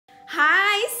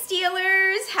Hi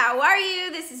Steelers, how are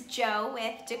you? This is Jo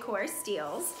with Decor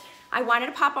Steals. I wanted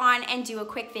to pop on and do a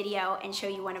quick video and show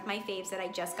you one of my faves that I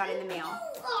just got in the mail.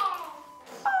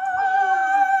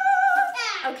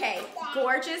 Okay,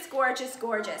 gorgeous, gorgeous,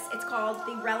 gorgeous. It's called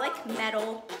the Relic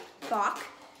metal clock.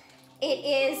 It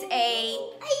is a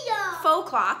faux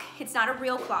clock. It's not a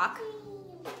real clock,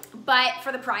 but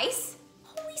for the price,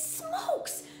 holy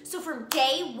smokes. So from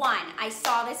day one, I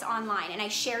saw this online and I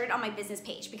shared it on my business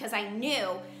page because I knew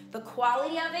the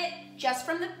quality of it, just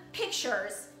from the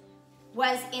pictures,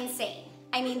 was insane.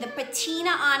 I mean, the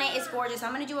patina on it is gorgeous.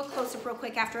 I'm gonna do a close-up real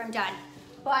quick after I'm done.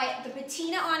 But the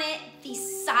patina on it, the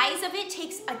size of it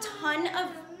takes a ton of,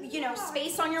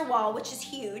 space on your wall, which is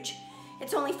huge.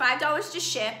 It's only $5 to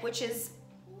ship, which is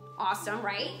awesome,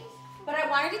 right? But I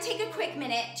wanted to take a quick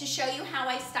minute to show you how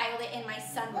I styled it in my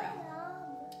sunroom.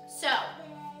 So,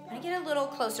 I'm gonna get a little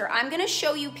closer. I'm gonna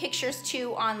show you pictures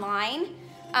too online.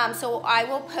 So I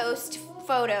will post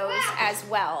photos as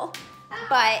well.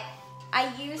 But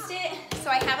I used it, so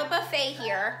I have a buffet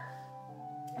here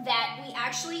that we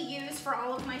actually use for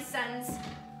all of my son's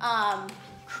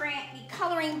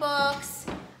coloring books.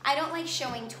 I don't like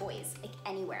showing toys like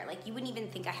anywhere. Like you wouldn't even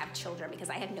think I have children because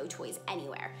I have no toys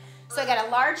anywhere. So I got a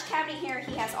large cabinet here.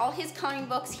 He has all his coloring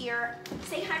books here.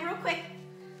 Say hi real quick.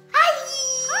 Hi!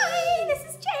 Hi, this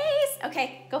is Jace.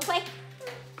 Okay, go play.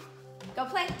 Go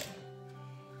play.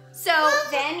 So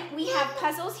then we have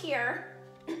puzzles here.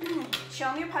 Show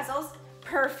them your puzzles.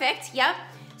 Perfect, yep.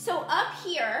 So up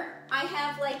here, I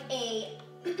have like a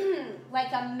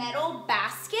metal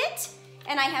basket,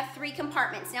 and I have 3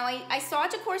 compartments. Now I saw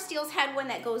Decor Steals had one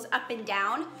that goes up and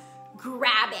down.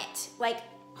 Grab it. Like,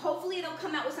 hopefully they'll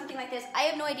come out with something like this. I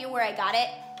have no idea where I got it.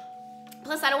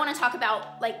 Plus, I don't want to talk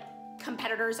about like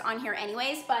competitors on here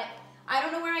anyways, but I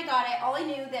don't know where I got it. All I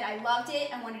knew that I loved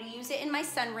it. I wanted to use it in my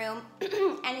sunroom,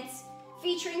 and it's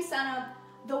featuring some of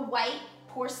the white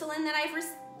porcelain that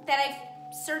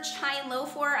I've searched high and low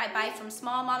for. I buy from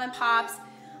small mom and pops.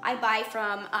 I buy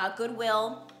from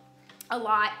Goodwill a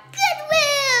lot.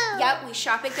 Goodwill! Yep, we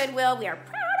shop at Goodwill. We are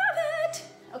proud of it.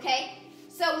 Okay,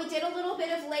 so we did a little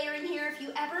bit of layering here. If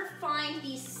you ever find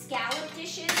these scallop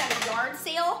dishes at a yard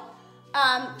sale,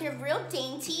 they're real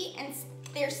dainty and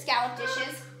they're scallop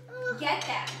dishes. Get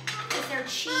them because they're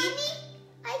cheap.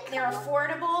 They're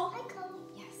affordable.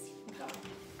 Yes, go.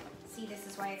 See, this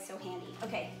is why it's so handy.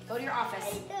 Okay, go to your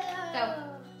office. Go.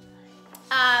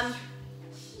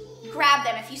 Grab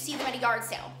them if you see them at a yard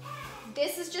sale.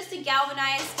 This is just a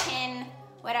galvanized tin,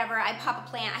 whatever. I pop a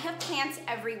plant. I have plants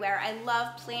everywhere. I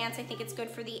love plants. I think it's good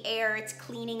for the air. It's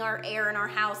cleaning our air in our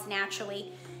house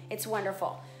naturally. It's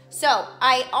wonderful. So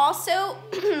I also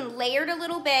layered a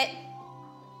little bit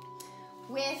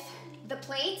with the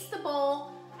plates, the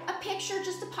bowl, a picture,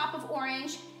 just a pop of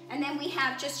orange, and then we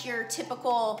have just your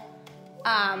typical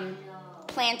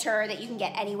planter that you can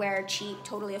get anywhere, cheap,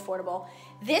 totally affordable.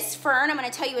 This fern, I'm gonna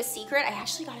tell you a secret. I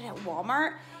actually got it at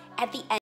Walmart at the end.